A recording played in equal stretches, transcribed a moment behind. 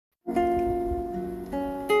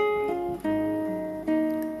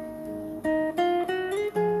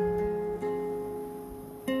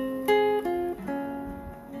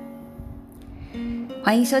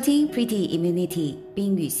欢迎收听 Pretty Immunity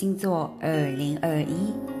冰语星座2021。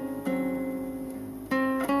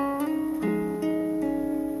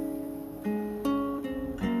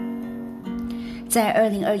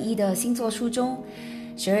在2021的星座书中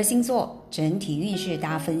，12星座整体运势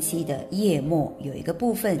大分析的页末有一个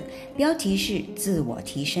部分，标题是自我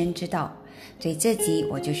提升之道，所以这集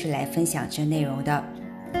我就是来分享这内容的。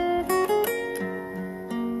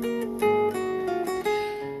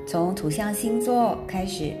从土象星座开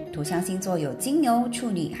始，土象星座有金牛、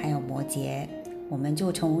处女还有摩羯，我们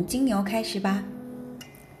就从金牛开始吧。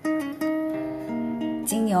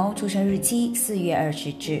金牛出生日期4月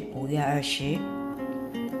20至5月20。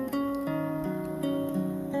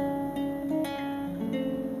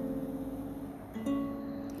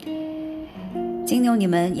金牛，你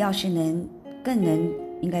们要是更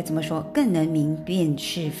能明辨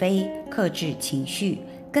是非，克制情绪，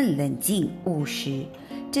更冷静务实，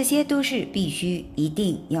这些都是必须一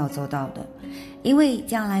定要做到的，因为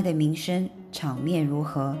将来的名声场面如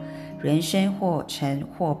何，人生或成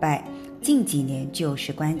或败，近几年就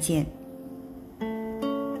是关键。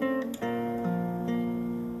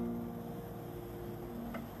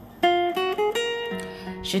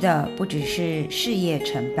是的，不只是事业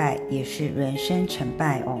成败，也是人生成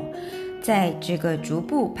败哦。在这个逐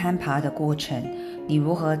步攀爬的过程，你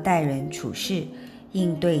如何待人处事，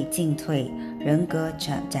应对进退，人格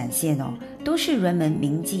展现哦，都是人们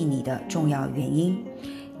铭记你的重要原因。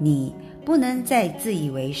你不能再自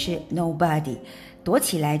以为是 nobody， 躲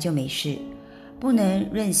起来就没事，不能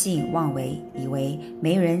任性妄为，以为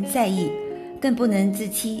没人在意，更不能自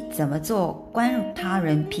欺，怎么做关他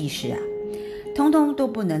人屁事啊，通通都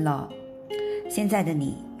不能了。现在的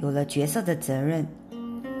你有了角色的责任，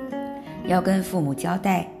要跟父母交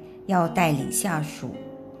代，要带领下属，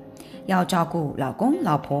要照顾老公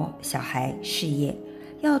老婆小孩事业，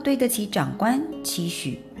要对得起长官期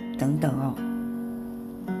许等等哦。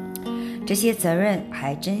这些责任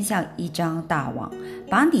还真像一张大网，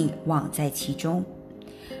把你网在其中。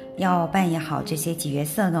要扮演好这些角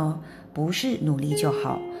色呢，不是努力就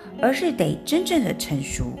好，而是得真正的成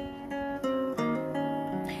熟，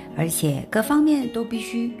而且各方面都必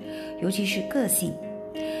须，尤其是个性。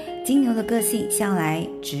金牛的个性向来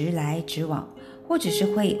直来直往，或者是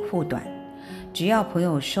会护短，只要朋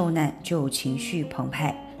友受难就情绪澎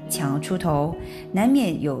湃，抢出头，难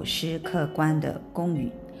免有失客观的公允。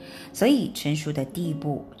所以成熟的第一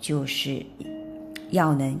步就是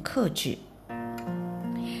要能克制。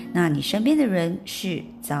那你身边的人事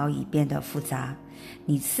早已变得复杂，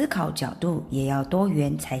你思考角度也要多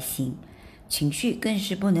元才行，情绪更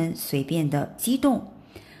是不能随便的激动，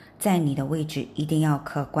在你的位置一定要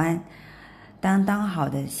客观，当好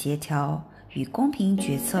的协调与公平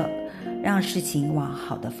决策，让事情往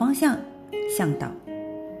好的方向向导，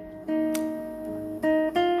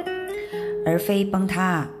而非崩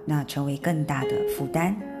塌，那成为更大的负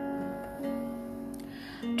担。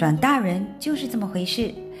转大人就是这么回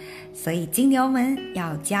事，所以金牛们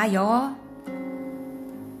要加油哦。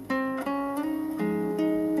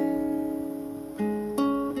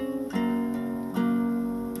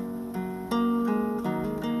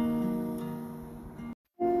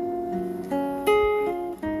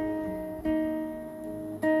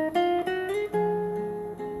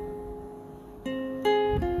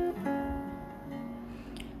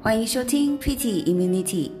欢迎收听 Pretty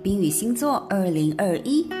Immunity 冰语星座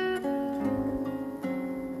2021。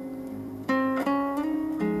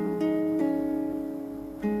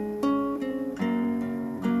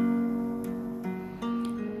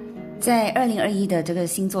在2021的这个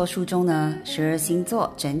星座书中呢，12星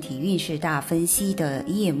座整体运势大分析的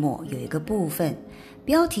页末有一个部分，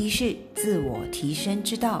标题是自我提升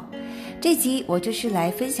之道。这集我就是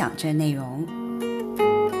来分享这内容。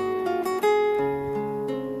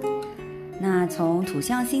那从土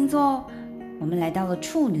象星座，我们来到了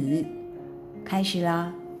处女，开始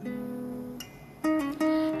啦。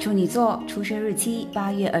处女座出生日期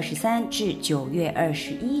8月23至9月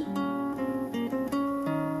21。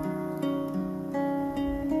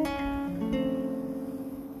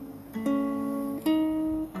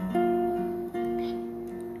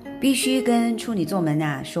必须跟处女座们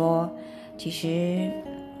说，其实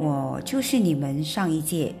我就是你们上一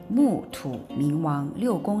届木土冥王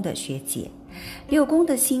6宫的学姐，6宫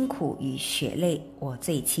的辛苦与血泪我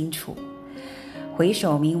最清楚。回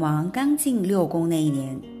首冥王刚进6宫那一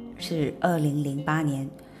年是2008年，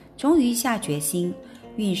终于下决心，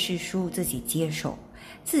运势书自己接手，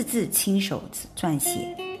字字亲手撰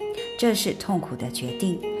写。这是痛苦的决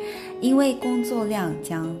定，因为工作量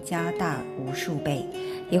将加大无数倍，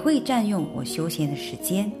也会占用我休闲的时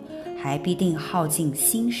间，还必定耗尽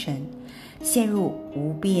心神。陷入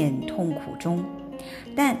无边痛苦中。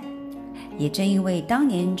但也正因为当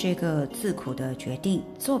年这个自苦的决定，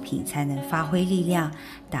作品才能发挥力量，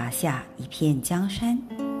打下一片江山。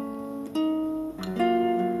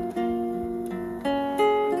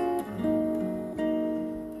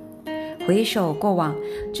回首过往，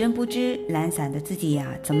真不知懒散的自己呀，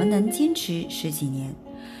怎么能坚持十几年？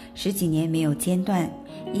十几年没有间断，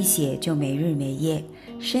一写就没日没夜，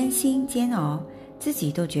身心煎熬，自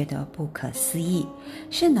己都觉得不可思议。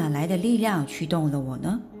是哪来的力量驱动了我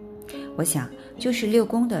呢？我想就是六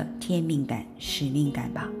宫的天命感、使命感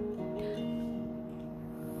吧。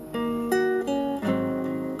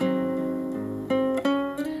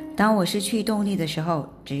当我失去动力的时候，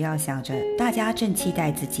只要想着大家正期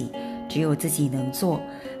待自己，只有自己能做，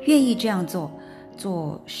愿意这样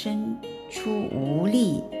做，生出无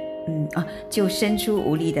力，就生出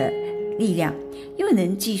无力的力量，又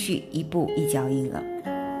能继续一步一脚印了。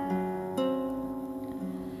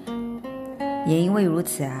也因为如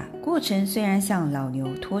此啊，过程虽然像老牛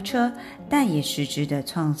拖车，但也实质的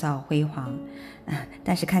创造辉煌，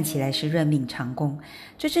但是看起来是任命长工。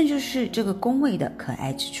这正就是这个宫位的可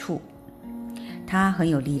爱之处，它很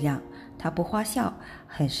有力量，它不花哨，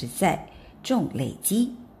很实在，重累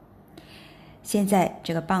积。现在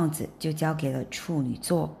这个棒子就交给了处女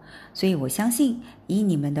座，所以我相信以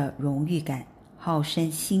你们的荣誉感、好胜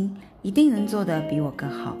心，一定能做得比我更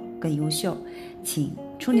好、更优秀。请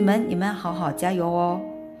处女们，你们好好加油哦！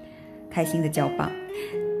开心的交棒，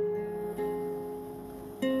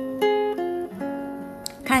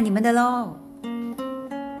看你们的喽！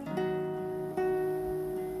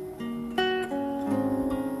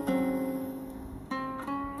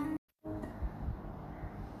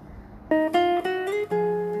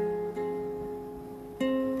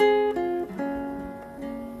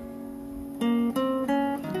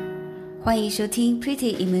欢迎收听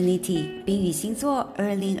Pretty Immunity 冰雨星座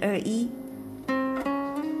2021。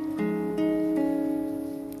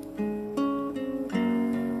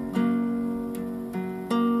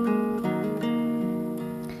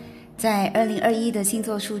在2021的星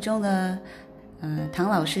座书中呢，唐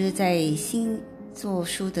老师在星座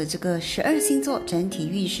书的这个12星座整体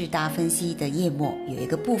运势大分析的页末有一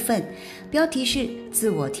个部分，标题是自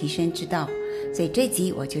我提升之道，所以这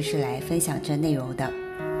集我就是来分享这内容的。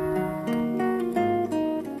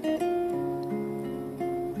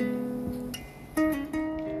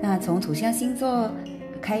那从土象星座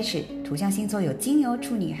开始，土象星座有金牛、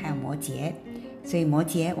处女还有摩羯，所以摩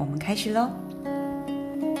羯我们开始咯。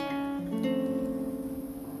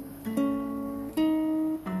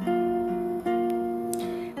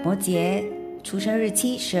摩羯出生日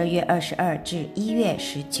期12月22至1月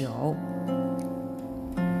19。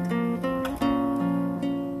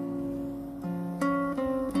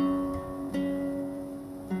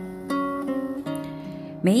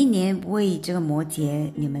每一年为这个摩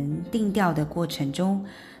羯你们定调的过程中，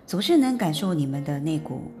总是能感受你们的那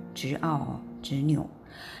股执拗执拗。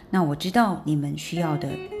那我知道你们需要的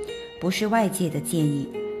不是外界的建议，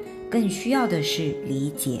更需要的是理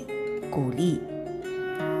解、鼓励。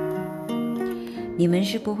你们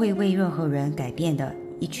是不会为任何人改变的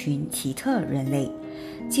一群奇特人类，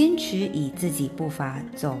坚持以自己步伐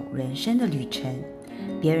走人生的旅程，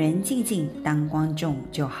别人静静当观众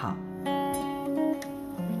就好。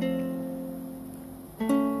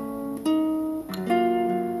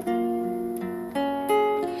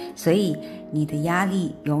所以你的压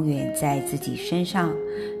力永远在自己身上，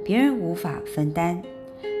别人无法分担，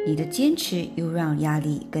你的坚持又让压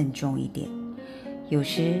力更重一点。有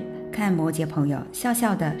时看摩羯朋友笑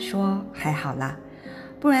笑的说还好啦，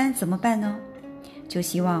不然怎么办呢？就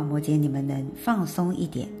希望摩羯你们能放松一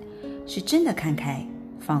点，是真的看开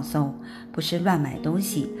放松，不是乱买东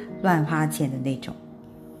西乱花钱的那种。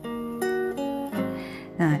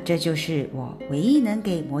那这就是我唯一能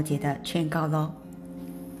给摩羯的劝告咯。